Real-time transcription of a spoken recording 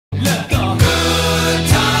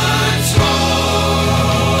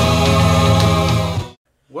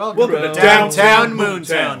Welcome to downtown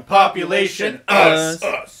Moontown. Population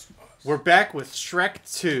us. We're back with Shrek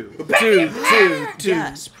 2.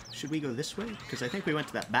 Gasp. Should we go this way? Because I think we went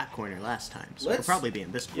to that back corner last time, so we'll probably be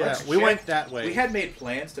in this place. Yeah, we went that way. We had made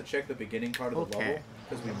plans to check the beginning part of the level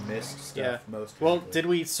because we missed stuff most. Well, did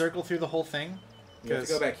we circle through the whole thing? We have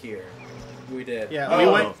to go back here. We did.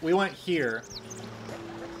 Yeah, we went here,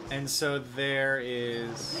 and so there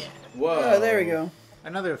is. Whoa! Oh, there we go.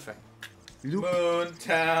 Another thing.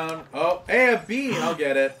 MoonTown. Oh, hey, a bean. I'll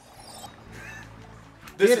get it.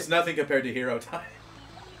 This is nothing compared to Hero Time.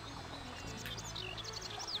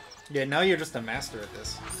 Yeah, now you're just a master at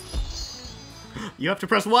this. You have to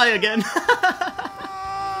press Y again.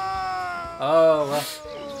 Oh,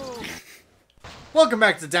 welcome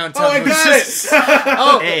back to downtown. Oh, I got it!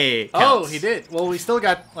 Oh, hey, oh, he did. Well, we still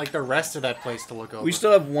got like the rest of that place to look over. We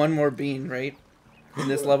still have one more bean, right? In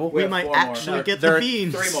this level? We might actually get the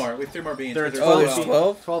beans. Three more. We have 3 more beans. There's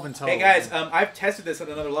 12? 12 in total. Hey guys, I've tested this at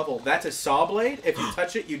another level. That's a saw blade. If you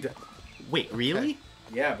touch it, you die. Wait, really?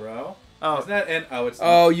 Yeah, bro. Oh. Isn't that in? Oh, it's.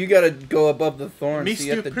 Oh, you gotta go above the thorns. So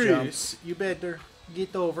you Mr. have to jump. Bruce, you better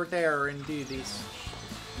get over there and do this.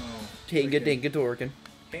 Oh, Tinga dinga dorkin.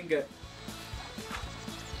 Tinga.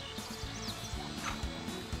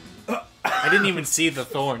 I didn't even see the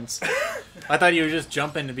thorns. I thought you were just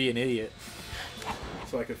jumping to be an idiot.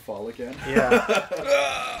 So I could fall again. Yeah.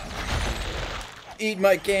 Eat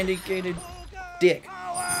my candy cated dick.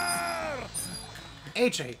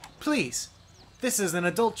 AJ, please. This is an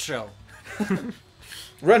adult show.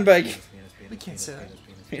 Run, bike. We can't say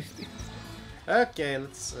that. Okay,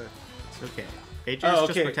 let's. It's okay. AJ is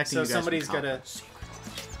just protecting you guys. So somebody's from gotta.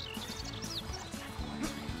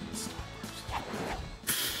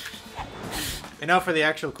 And now for the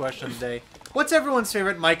actual question of the day. What's everyone's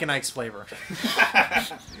favorite Mike and Ike's flavor?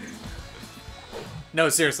 No,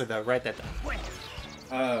 seriously though, write that down.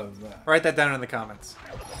 Write that down in the comments.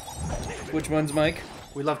 Which one's Mike?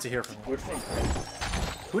 We'd love to hear from you. Which one?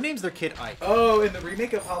 Who names their kid Ike? Oh, in the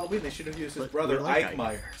remake of Halloween, they should have used his brother, like Ike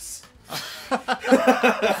Myers. Just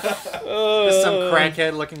some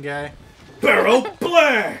crackhead-looking guy. Barrel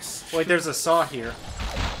blast! Wait, there's a saw here.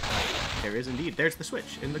 There is indeed. There's the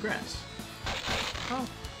switch in the grass. Oh.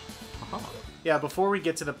 Aha. Yeah, before we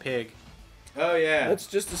get to the pig. Oh, yeah. Let's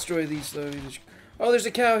just destroy these, though. Oh, there's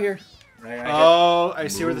a cow here. I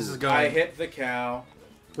see where this is going. I hit the cow.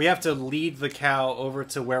 We have to lead the cow over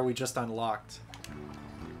to where we just unlocked.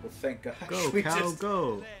 Well, thank God. Go, cow,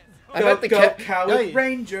 go. I bet the cow with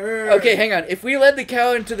Ranger. Okay, hang on. If we led the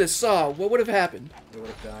cow into the saw, what would have happened? It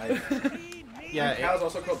would have died. Yeah, cow's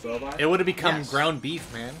also called bovine. It would have become ground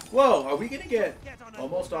beef, man. Whoa, are we gonna get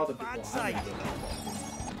almost all the? Did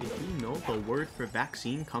you know the word for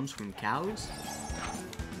vaccine comes from cows?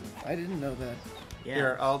 I didn't know that. Yeah.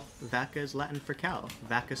 Here, Vaca is Latin for cow.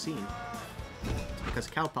 Vaccine. It's because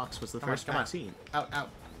cowpox was the first vaccine. Out, out.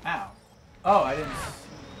 Ow. Oh, I didn't.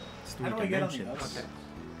 It's How 3 do I get on the dimensions. other?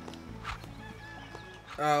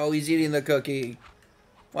 Oh, he's eating the cookie.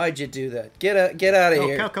 Why'd you do that? Get out of Oh,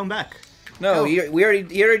 here. cow, come back. No, he already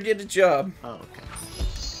did the job. Oh, okay.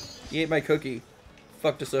 He ate my cookie.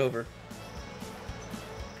 Fucked us over.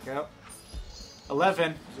 Yep.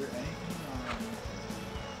 11. Is there anything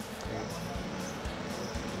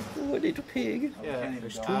Oh, little pig. Yeah,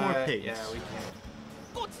 There's 2 more pigs. Yeah, we can't.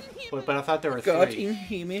 But I thought there were God 3. in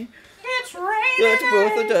him. It's raining. But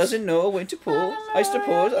both doesn't know when to pull. I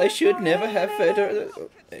suppose I should never have fed her.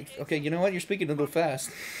 Okay, you know what? You're speaking a little fast.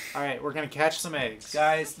 Alright, we're gonna catch some eggs.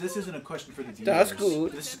 Guys, this isn't a question for the viewers. That's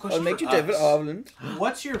good. This is a question I'll make for you David us. Ireland.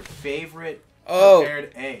 What's your favorite Oh.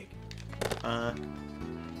 prepared egg?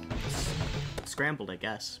 Scrambled, I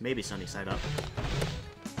guess. Maybe sunny side up.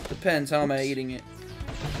 Depends. How am I eating it?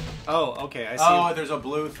 Oh, okay, I see. Oh, there's a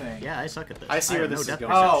blue thing. Yeah, I suck at this. I see where have this no is depth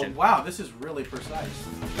going. Oh, perception. wow, this is really precise.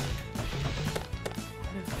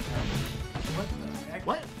 What the heck?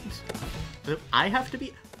 What? I have to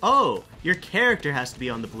be... Oh, your character has to be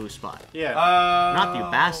on the blue spot. Yeah, Not the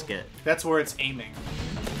basket. that's where it's aiming.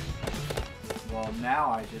 Well,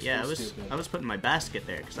 now I just Yeah, feel stupid. I was putting my basket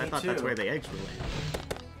there, because I Me thought that's too. where the eggs were laying.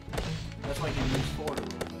 That's why you can move forward a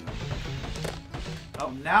little bit.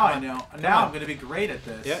 Oh, now I know. Now I'm going to be great at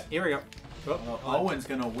this. Yeah, here we go. Well, Owen's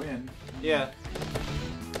going to win. Yeah.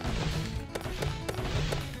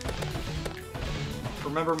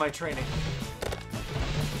 Remember my training.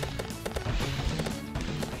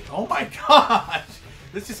 Oh my gosh!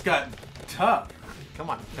 This just got tough. Come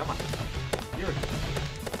on, come on. Here we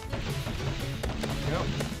go.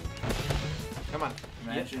 Come on.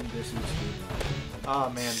 Imagine this is Oh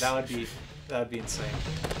man, that would be insane.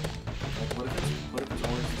 like what if it's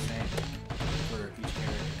always the same for each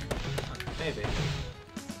character? Maybe.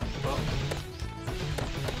 Well,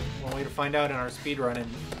 one way to find out in our speed run in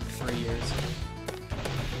 3 years.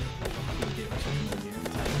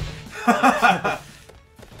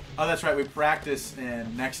 Oh, that's right. We practice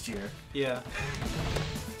in next year. Yeah.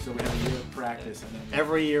 So we have a year of practice, and then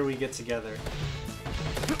Every year we get together.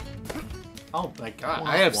 Oh my god.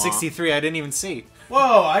 I have 63. I didn't even see.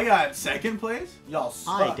 Whoa! I got second place. Y'all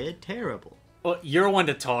suck. I did terrible. Well, you're one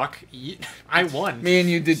to talk. I won. Me and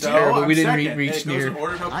you did So, terrible. I'm We didn't second. reach It goes near. in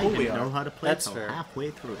order how I cool we didn't are. know how to play That's till fair.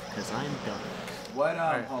 halfway through because I'm done. What?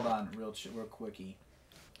 Alright. Hold on, real quickie.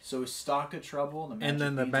 So stock of trouble, And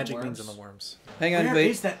then the magic beans beans and the worms. Hang on, Where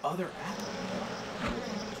wait. is that other apple?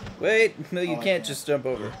 Wait. No, you Oh, I can't just jump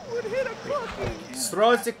over.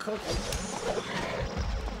 Throw the cookie.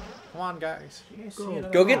 Come on, guys.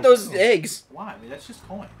 Go get those eggs. Why? I mean, that's just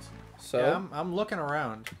coins. So, Yeah, I'm looking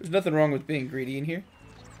around. there's nothing wrong with being greedy in here.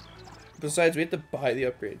 Besides, we have to buy the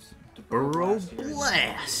upgrades. Burrow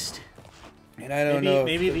Blast! And I don't know.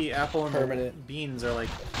 Maybe the apple and the permanent. beans are like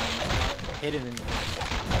hidden in.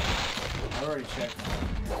 I already checked.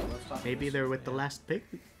 Maybe they're with the last pig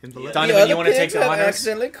in the list. Donovan, The other you want to take pigs the have honors?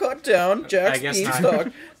 accidentally cut down Jack's I guess not.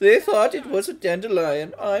 beanstalk. They thought it was a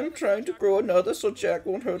dandelion. I'm trying to grow another so Jack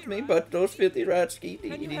won't hurt me, but those filthy rats keep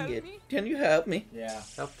eating it. Can you help me? Yeah.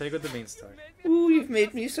 I'll take with the beanstalk. Ooh, you've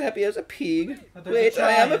made me so happy as a pig. But there's Wait,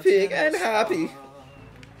 I am a giant pig in and this. happy.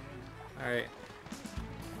 Alright.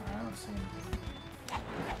 I don't see.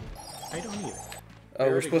 I don't either. Oh,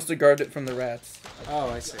 we're supposed to guard it from the rats. Oh,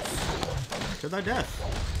 I see. To the death.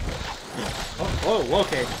 Oh, whoa,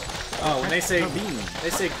 okay. Oh, when they say The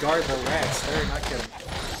bean. guard the rats, they're not kidding.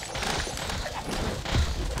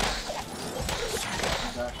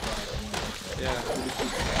 Yeah.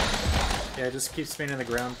 Yeah, just keep spinning the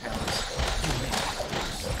ground pounds.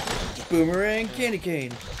 Boomerang candy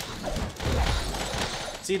cane.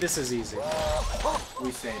 See, this is easy.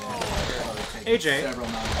 We say that. AJ. Several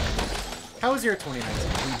months. How was your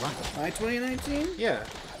 2019? My 2019? Yeah.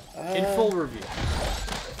 In full review.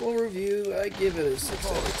 Full review, I give it a 6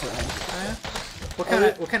 out of 10.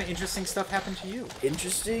 What kind of interesting stuff happened to you?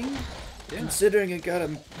 Interesting? Yeah. Considering it got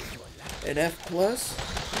an F+,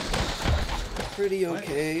 pretty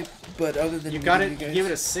okay, but other than You got meeting it. you You guys- give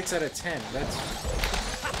it a 6 out of 10.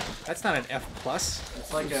 That's not an F plus.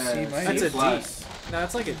 It's like C a minus. That's a D. plus. No,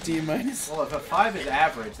 it's like a D. D-. Well, if a 5 is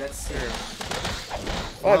average, that's C.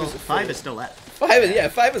 Five is a Five fail. is still F. 5 is, yeah,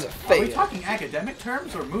 5 is a Are we fail. talking academic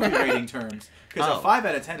terms or movie rating terms? Because Oh. a 5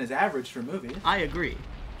 out of 10 is average for movies. I agree.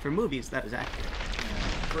 For movies, that is accurate.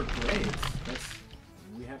 For grades,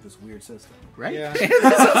 we have this weird system. Right? Yeah.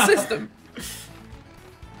 That's a system.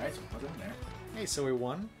 Alright, so what's in there? Hey, so we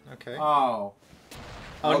won. Okay. Oh.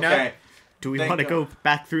 Oh, okay. now Do we Thank want to God. go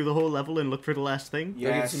back through the whole level and look for the last thing? Go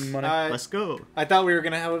get Yes. some money. Let's go. I thought we were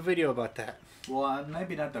gonna have a video about that. Well,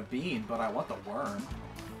 maybe not the bean, but I want the worm.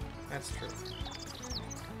 That's true.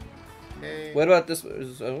 Okay. What about this?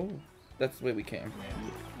 Oh, that's the way we came.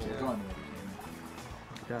 Well, we're going with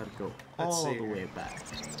Gotta go Let's all see the here. way back.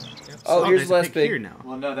 Oh, here's there's the a last pig pig. here now. it.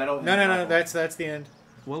 Well, no, that'll. No. That's the end.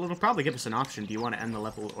 Well, it'll probably give us an option. Do you want to end the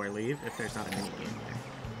level or leave if there's not a mini game there?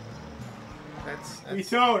 We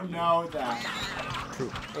don't know that.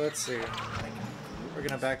 True. Let's see. We're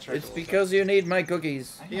gonna backtrack. It's because you need my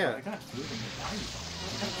cookies. I know, Yeah. but I got food in the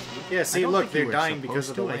bag. Yeah. I See, don't look, think you they're were dying because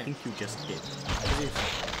of the supposed to. I lamp. think you just did.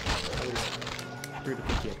 Threw the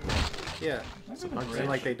cookie at them. Yeah. That's It's a a bug Seemed fish.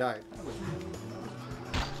 like they died.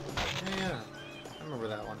 Yeah. I remember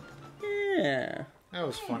that one. Yeah. That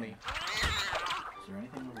was funny. Is there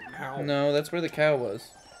anything over here? Ow. No, that's where the cow was.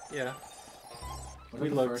 Yeah. Was We it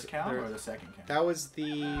the looked first cow there. or the second cow? That was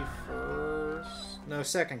the first. No,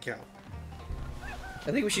 second cow.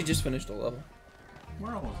 I think we should just finish the level.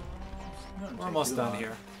 We're almost. We're almost done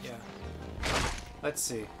here. Yeah. Let's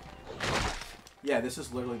see. Yeah, this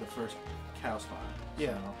is literally the first cow spot.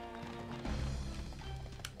 Yeah.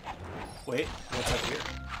 So, Wait, what's up here?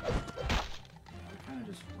 we kind of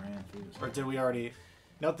just ran through this. Or did we already?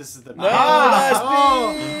 Nope, this is the. No, last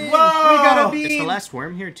Whoa! We got a Is bean. the last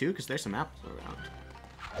worm here too? Because there's some apples around.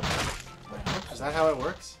 Is that how it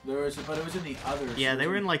works? There was, but it was in the other. Yeah, they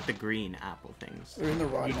were in like the green apple things. We're in the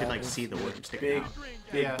rotten You could like apples. see the worm sticking big, out.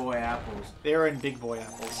 big Yeah. boy apples. They were in big boy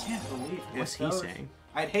apples. I can't believe What's he those. saying?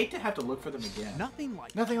 I'd hate to have to look for them again. Nothing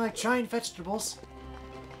like giant vegetables.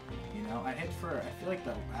 You know, I'd hate for. I feel like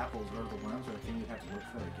the apples or the worms are a thing you'd have to look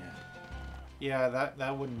for again. Yeah,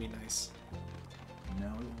 that wouldn't be nice. No,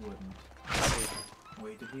 it wouldn't.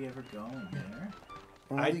 Wait, did we ever go in there?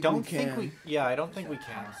 I don't think we. Yeah, I don't think we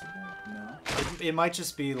can. Possible? No. It might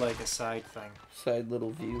just be like a side thing. Side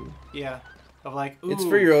little view. Yeah, of like. Ooh, It's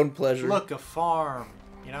for your own pleasure. Look, a farm.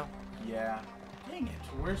 You know. Yeah. Dang it.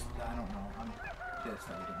 Where's the... I don't know. I'm pissed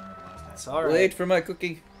that we didn't remember last time. It's alright. Wait for my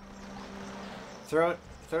cookie. Throw it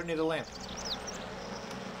near the lamp.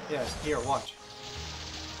 Yeah, here, watch.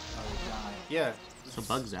 Oh, God. Yeah. It's a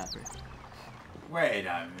bug zapper. Wait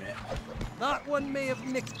a minute. That one may have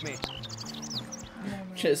nicked me.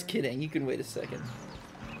 Just kidding. You can wait a second.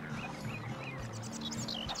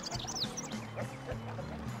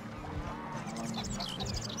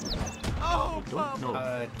 Oh, Don't know.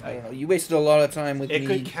 I don't know. You wasted a lot of time with It me.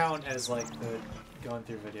 could count as like the going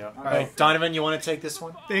through video. Alright, Donovan, you want to take this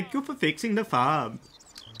one? Thank you for fixing the farm.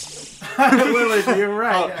 Lily, you're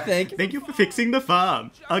right. Yeah. Thank you for fixing the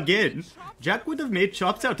farm. Again. Jack would have made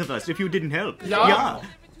chops out of us if you didn't help. Yeah.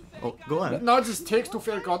 Oh, go on. No, just takes to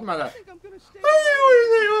Fairy Godmother.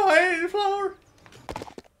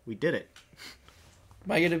 We did it.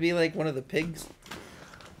 Am I gonna be like one of the pigs?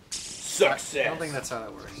 Success. I don't think that's how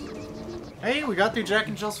that works. Hey, we got through Jack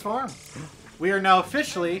and Jill's farm. We are now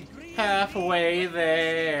officially halfway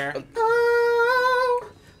there. Oh,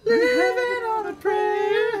 living on a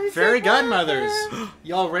prayer. Fairy Godmothers.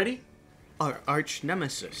 Y'all ready? Our arch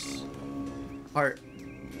nemesis. Our...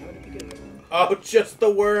 Oh, just the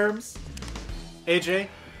worms. AJ,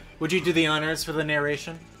 would you do the honors for the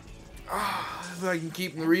narration? If I can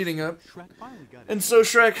keep the reading up. And so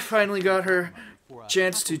Shrek finally got her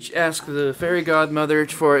chance to ask the fairy godmother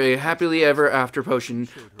for a happily ever after potion,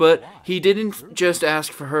 but he didn't just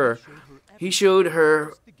ask for her. He showed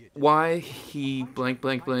her why he blank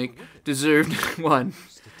blank blank deserved one.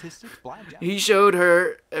 He showed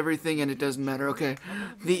her everything and it doesn't matter. Okay.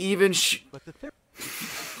 The even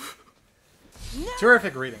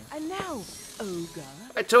Terrific reading. And now, Ogre,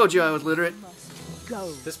 I told you I was literate.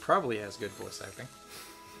 go. This probably has good voice acting.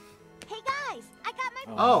 Hey guys, I got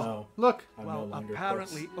my. Oh, no. look. I'm no Well, longer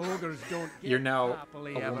apparently ogres don't get You're now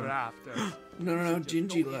happily a ever woman. after. No,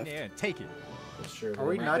 Gingy left. Yeah, take it. That's true. Are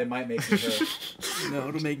we not- They might make me hurt. No,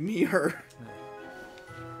 it'll make me her.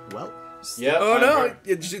 Well, Yep. Oh I'm no,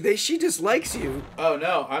 hurt. she dislikes you. Oh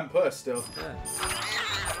no, I'm puss still.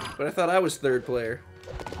 But I thought I was third player.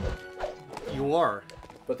 You are.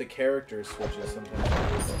 But the character switches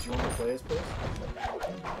sometimes. Do you want to play as puss?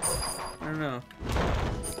 I don't know.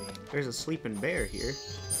 there's a sleeping bear here.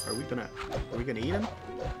 Are we gonna eat him?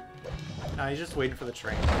 Nah, he's just waiting for the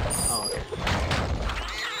train. Oh, okay.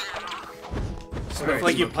 What if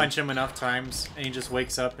like you punch him enough times and he just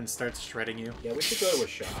wakes up and starts shredding you? Yeah, we should go to a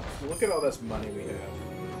shop. Look at all this money we have.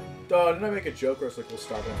 Dog, didn't I make a joke where it's like we'll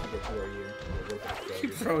stop it for 2 a year? We'll work at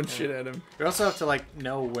Keep throwing shit at him. You also have to like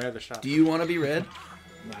know where the shop. Do you want to be red?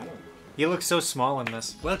 Nah, I don't. He looks so small in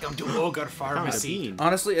this. Welcome to Ogre Found a Pharmacy. bean.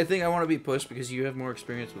 Honestly, I think I want to be push because you have more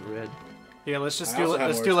experience with red. Yeah, let's just I do also have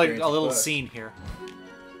let's more do like experience a with little puss. scene here.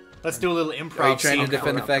 Let's do a little improv Are you trying scene. to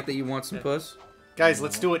defend the fact that you want some puss? Guys,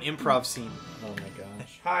 let's do an improv scene. Oh my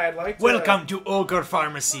gosh. Hi, I'd like to... Welcome to Ogre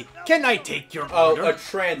Pharmacy. Can I take your Oh, order? a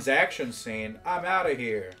transaction scene. I'm out of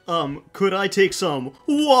here. Could I take some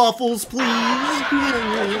waffles, please?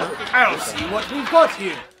 I'll see what we've got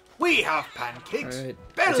here. We have pancakes. Alright,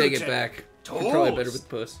 I take it Belgian back. You're probably better with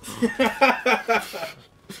puss.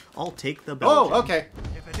 I'll take the Belgian. Oh, okay.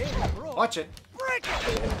 If it ain't broke, Watch it. break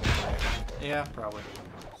it. Yeah, probably.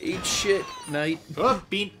 Eat shit, knight. Oh,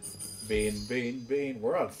 bean. Bean.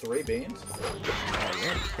 We're on 3 beans.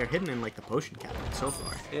 Already. They're hidden in like the potion cabinet so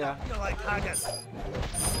far. Yeah. You're like haggis.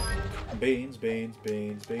 Beans. I'd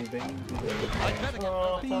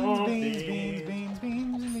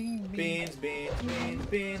better get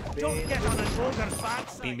Don't get on an ogre's bad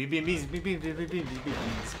side.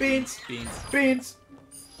 Beans.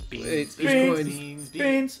 Wait, Beans.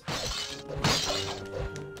 Beans.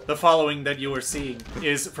 The following that you are seeing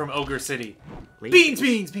is from Ogre City. Beans. I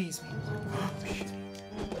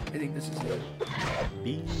think this is it.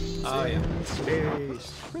 Beans. Oh, yeah.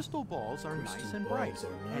 Space. Crystal balls are nice and bright. Balls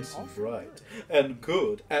are nice and bright. And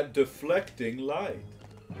good at deflecting light.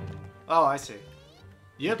 Oh, I see.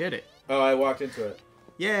 You Yep. did it. Oh, I walked into it.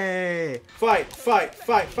 Yay! Fight.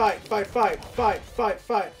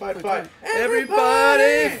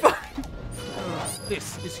 Everybody!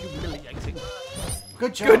 This is humiliating.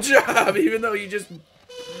 Good job. Good job, even though you just...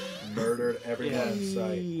 Murdered everyone in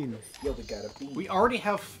sight. Bean. Yo, we got a bean. We already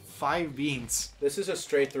have 5 beans. This is a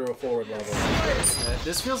straight through forward level.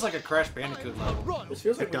 This feels like a Crash Bandicoot level. This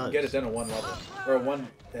feels like It we can does. get it done in 1 level. Or 1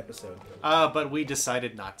 episode. But we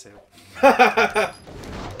decided not to.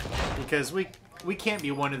 Because we can't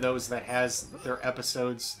be one of those that has their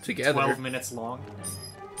episodes Together. 12 minutes long.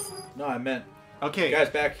 No, I meant... Okay. Guys,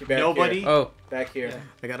 back Nobody. here. Oh, Back here.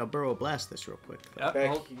 I gotta burrow blast this real quick. Back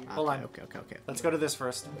Hold here. on. Okay. Let's go to this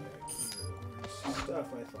first. Stuff,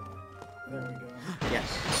 I thought. There we go.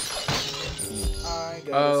 Yes. I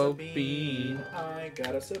got Oh, us a bean. bean. I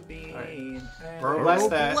got us a bean. Alright. And Blast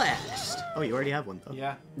that. Blast. Oh, you already have one though.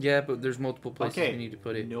 Yeah. Yeah, but there's multiple places Okay. you need to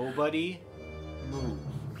put it. Nobody move.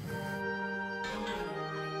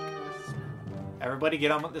 Everybody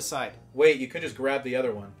get on this side. Wait, you could just grab the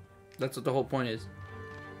other one. That's what the whole point is.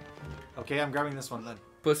 Okay, I'm grabbing this one then.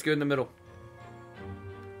 Puss, go in the middle.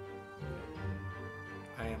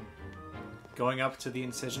 I am going up to the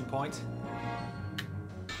incision point.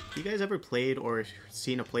 You guys ever played or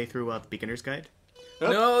seen a playthrough of Beginner's Guide?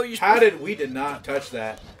 No, you. How did we did not touch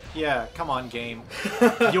that? Yeah, come on, game.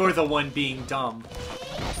 You're the one being dumb.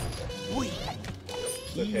 Okay,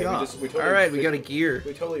 Yeah. we totally, All right, we got a gear.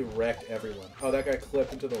 We totally wrecked everyone. Oh, that guy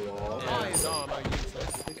clipped into the wall. Yeah.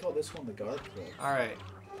 We call this one the guard clip. All right.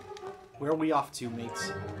 Where are we off to,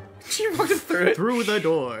 mates? She walked through it. Through the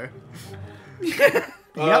door. Yep.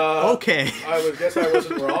 Okay. Guess I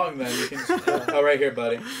wasn't wrong then. You can. Oh, right here,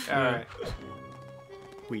 buddy. All right.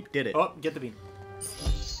 We did it. Oh, get the bean.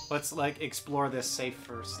 Let's like explore this safe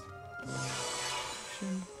first.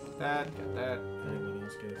 That, get that. Anyone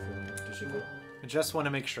else get a feeling? Did she go? I just want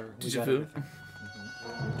to make sure. we Did you got food?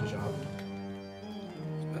 Good job. I was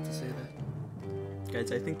about to say that.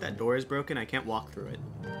 Guys, I think that door is broken. I can't walk through it.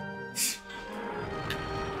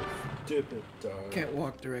 Stupid dog. Can't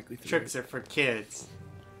walk directly through. Tricks are for kids.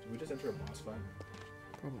 Did we just enter a boss fight?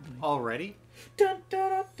 Probably. Already?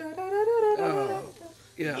 Oh,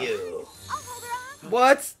 yeah. Ew. I'll hold her on.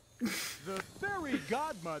 What? The Fairy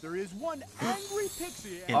Godmother is one angry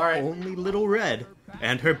pixie. And Alright. only Little Red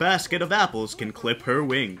and her basket of apples can clip her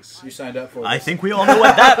wings. You signed up for I this. think we all know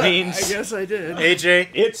what that means. I guess I did. AJ.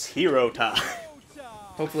 It's hero time.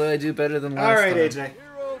 Hopefully, I do better than last All right, time. AJ.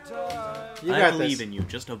 You I got believe this. in you.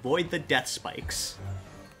 Just avoid the death spikes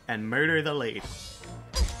and murder the lady.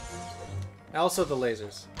 Also the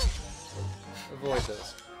lasers. Avoid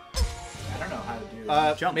those. I don't know how to do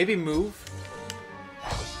that. Jump. Maybe move.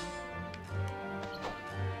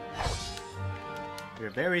 You're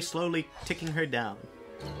very slowly ticking her down.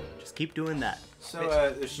 Just keep doing that.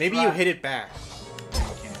 So, there's Maybe you hit it back. No, you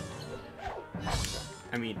can't.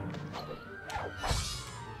 I mean,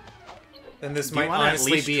 Then this do you might want to at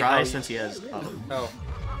honestly least be try how since he has... Oh. Oh.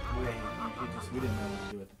 We didn't know what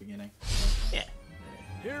to do at the beginning. Yeah.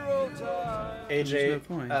 Hero time. AJ, There's no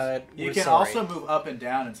point. You we're can sorry. also move up and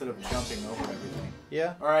down instead of jumping over everything.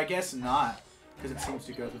 Yeah? Or I guess not, because it seems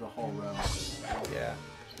to go through the whole row. Yeah.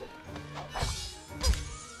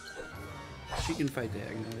 She can fight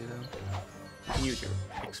diagonally though. You can use your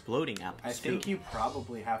exploding apples I think too. you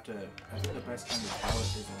probably have to. I think the best time to tell it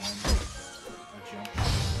is a jump.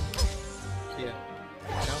 Yeah.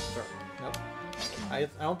 Jump throw. Nope. I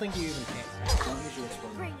don't think you even can. Don't use your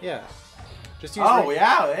exploding. Yeah. Just use Oh right-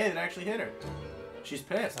 yeah! Hey, it actually hit her. She's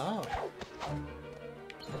pissed. Oh.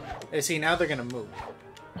 Hey, see, now they're gonna move.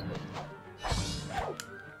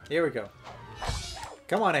 Here we go.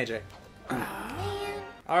 Come on, AJ.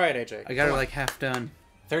 Alright, AJ. I got her like half done.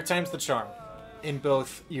 Third time's the charm. In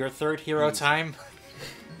both your third hero time.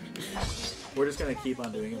 We're just gonna keep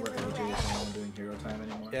on doing it. Where AJ is not doing hero time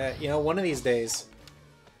anymore. Yeah, you know, one of these days,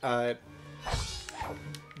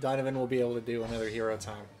 Donovan will be able to do another hero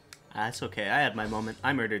time. That's okay. I had my moment.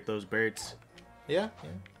 I murdered those birds. Yeah, yeah.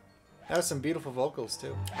 That was some beautiful vocals,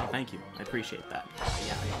 too. Oh, thank you. I appreciate that.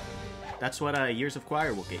 Yeah. That's what Years of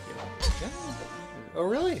Choir will get you. Yeah. Oh,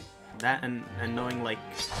 really? That and knowing like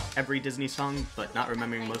every Disney song, but not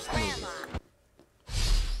remembering most of the movies.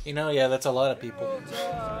 You know, yeah, that's a lot of people.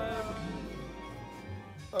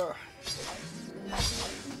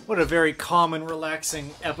 What a very calm and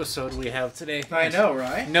relaxing episode we have today. I know,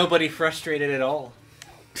 right? Nobody frustrated at all.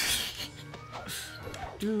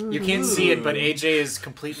 You can't see it, but AJ is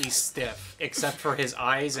completely stiff, except for his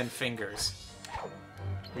eyes and fingers.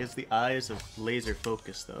 He has the eyes of laser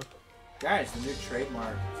focus, though. Guys, the new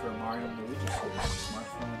trademark for Mario and Luigi series: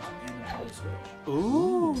 smartphones and Nintendo Switch.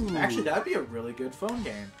 Ooh. Actually, that'd be a really good phone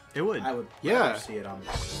game. It would. I would Yeah. rather see it on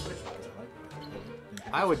the Switch because I like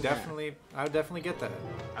Nintendo I would Switch. definitely get that.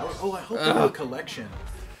 I hope they do a collection.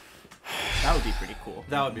 That would be pretty cool.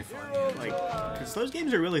 That would be fun. Like, because those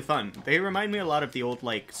games are really fun. They remind me a lot of the old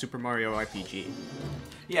like Super Mario RPG.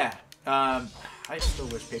 Yeah. I still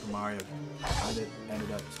wish Paper Mario kind of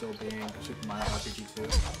ended up still being Super Mario RPG 2.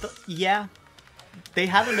 Yeah. They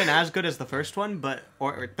haven't been as good as the first one, but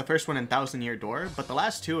or the first one in Thousand Year Door, but the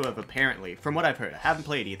last two have apparently, from what I've heard, I haven't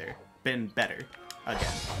played either, been better.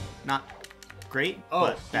 Again, not great, Oh,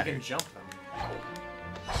 but you better. can jump them. Yeah,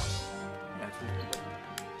 it's really good.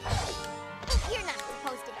 You're not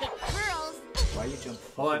supposed to hit girls. Why you jump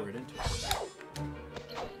Hold on. forward into it?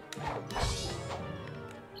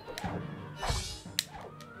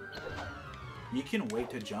 You can wait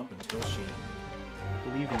to jump until she...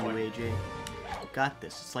 Believe in you, AJ. You got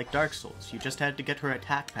this. It's like Dark Souls. You just had to get her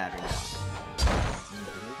attack pattern down.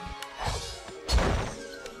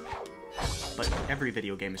 But every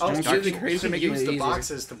video game is just it's Dark really Souls. crazy. She's gonna making use it the easier.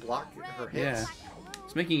 boxes to block her hits. Yeah.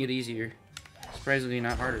 It's making it easier. Surprisingly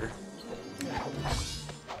not harder.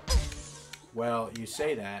 Well, you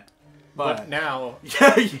say that, But but... now,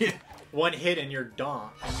 yeah. one hit and you're done.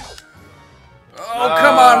 Oh,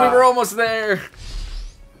 come on, we were almost there.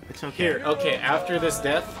 It's okay. Here, okay, after this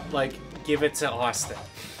death, like, give it to Austin.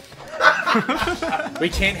 We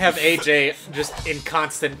can't have AJ just in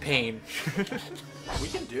constant pain. We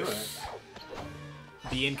can do it.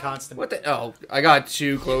 Be in constant What the? Oh, I got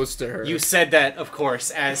too close to her. You said that, of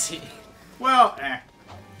course, as he... Well,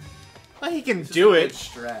 Well, he can This is do a it, good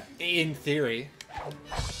strat. in theory.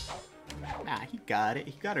 Nah, he got it.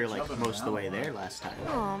 He got her like Jumping most of the way around a there lot. last time.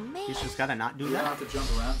 Oh, man. He's just gotta not do You don't that. have to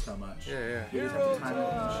jump around so much. Yeah. You just have to time it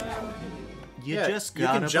and she's gonna hit you. You Yeah, just you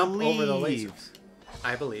gotta can jump believe. over the lasers.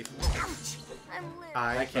 I believe. I'm little.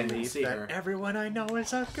 I can't even believe see that her. everyone I know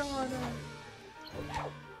is a goner.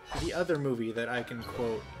 The other movie that I can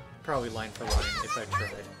quote, probably line for line if I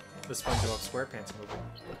tried, the SpongeBob SquarePants movie.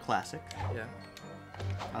 A classic. Yeah.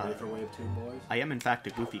 Ready for wave 2, boys? I am in fact a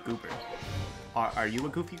goofy goober. Are you a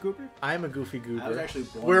goofy goober? I'm a goofy goober. I was actually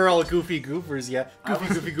born... We're all goofy goobers, yeah. I Goofy,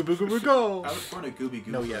 was- goofy, goober, goober, go! I was born a Gooby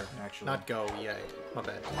Goober, No, yeah. actually. Not go, yeah. My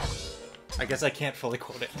bad. I guess I can't fully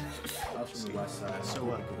quote it. I was from the west side. So,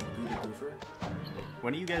 Gooby Goober.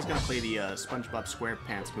 When are you guys gonna play the SpongeBob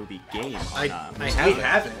SquarePants movie game on I We have it.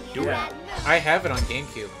 have it. Do yeah. it. I have it on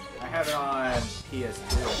GameCube. I have it on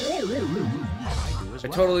PS2. I do as I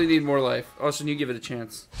well. totally need more life. Austin, you give it a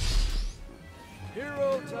chance.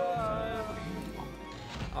 Hero time.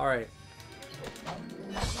 Alright.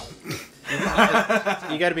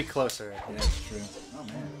 You gotta be closer. Yeah, that's true. Oh,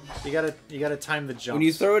 man. You gotta time the jump. When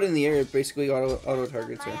you throw it in the air, it basically auto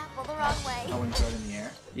targets My her. apple the wrong way. Oh, when you throw it in the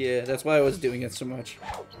air? Yeah, that's why I was doing it so much.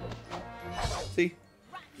 See?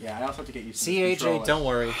 Yeah, I also have to get used to See, this AJ, controller. don't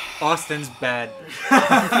worry. Austin's bad.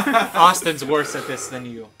 Austin's worse at this than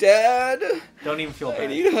you. Dad, Don't even feel I bad.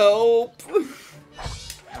 need help.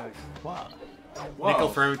 Wow. Whoa. Nickel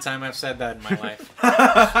for every time I've said that in my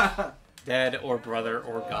life. Dad or brother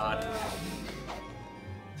or God.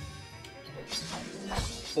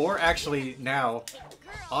 Or actually, now,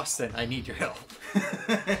 Austin, I need your help.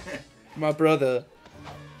 My brother.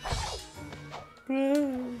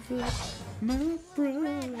 Brother, my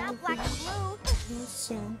brother. Now black and blue. A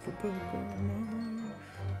song for Pokemon.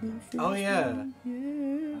 Oh yeah,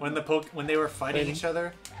 when they were fighting each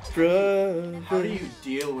other. Brother. How do you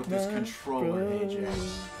deal with this controller, AJ?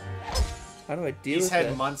 How do I deal He's with had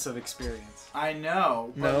that? months of experience. I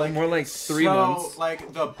know. But No, like, more like 3 months.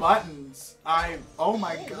 like, the buttons, oh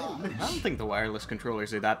my god. I don't think the wireless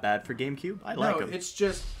controllers are that bad for GameCube. I like No, them. it's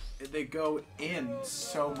just, they go in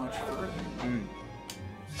so much further.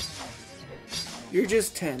 You're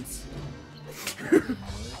just tense.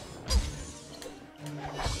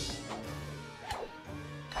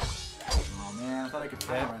 Oh man, I thought I could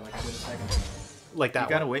time right like I did a second ago. Like that You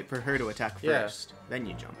gotta one. wait for her to attack Yeah. first, then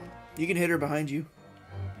you jump. You can hit her behind you. You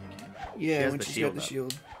can? Yeah, has when the she's shield got the up.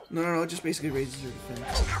 shield. No, it just basically raises her defense.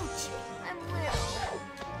 Ouch. I'm little.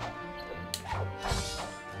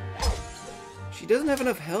 She doesn't have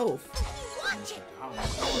enough health. Watch it.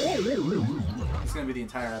 It's gonna be the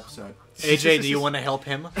entire episode. AJ, do you want to help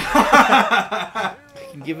him? I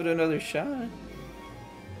can give it another shot.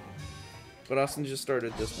 But Austin just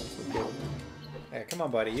started this one, so go. Hey, come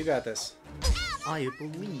on, buddy. You got this. I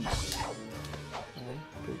believe.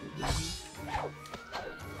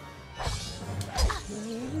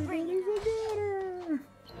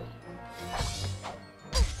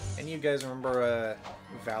 And you guys remember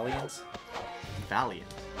Valiant? Valiant.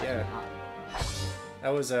 Yeah. That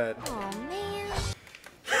was a. Oh, man.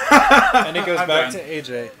 And it goes I'm back done. to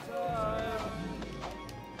AJ.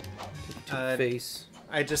 Face.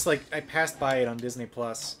 I just I passed by it on Disney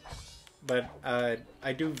Plus, but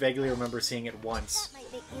I do vaguely remember seeing it once, That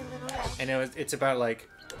might make you a little red. and it's about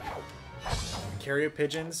carrier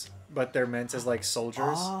pigeons, but they're meant as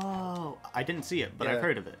soldiers. Oh, I didn't see it, but Yeah. I've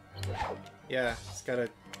heard of it. Yeah, it's got a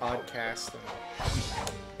odd cast.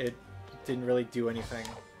 And it didn't really do anything.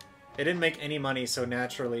 It didn't make any money, so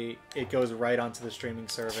naturally it goes right onto the streaming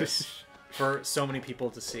service for so many people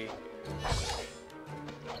to see.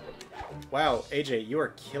 Wow, AJ, you are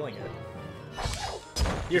killing it.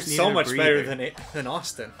 You're Just so need a much better breather. than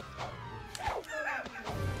Austin.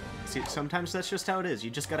 See, sometimes that's just how it is. You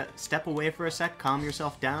just gotta step away for a sec, calm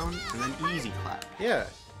yourself down, and then easy clap. Yeah.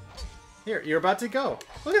 Here, you're about to go.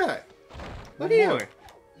 Look at that. Look One at more. you.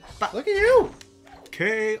 Look at you.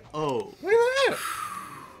 KO. Look at that.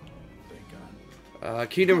 Thank God.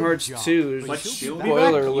 Kingdom Hearts 2. But she'll be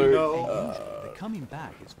Spoiler back, alert. You know. Coming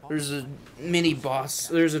back is far. There's a mini boss.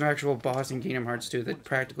 There's an actual boss in Kingdom Hearts 2 that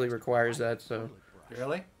practically requires that. So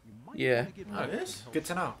Really? yeah, Oh, it is? Good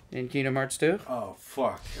to know. in Kingdom Hearts 2. Oh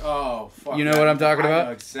fuck. Oh fuck. You know what I'm talking I about?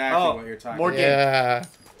 know exactly what you're talking more about. game. Yeah.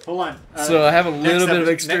 Hold on. So I have a little bit of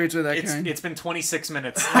epi- experience with that it's, kind. It's been 26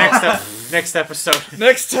 minutes. Next episode.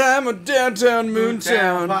 Next time on Downtown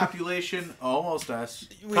MoonTown MoonTown, population, almost us.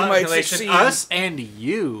 we might Population, succeed. us and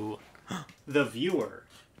you, the viewer.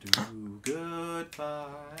 Do goodbye.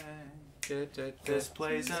 This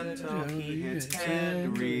plays until he hits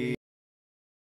Henry.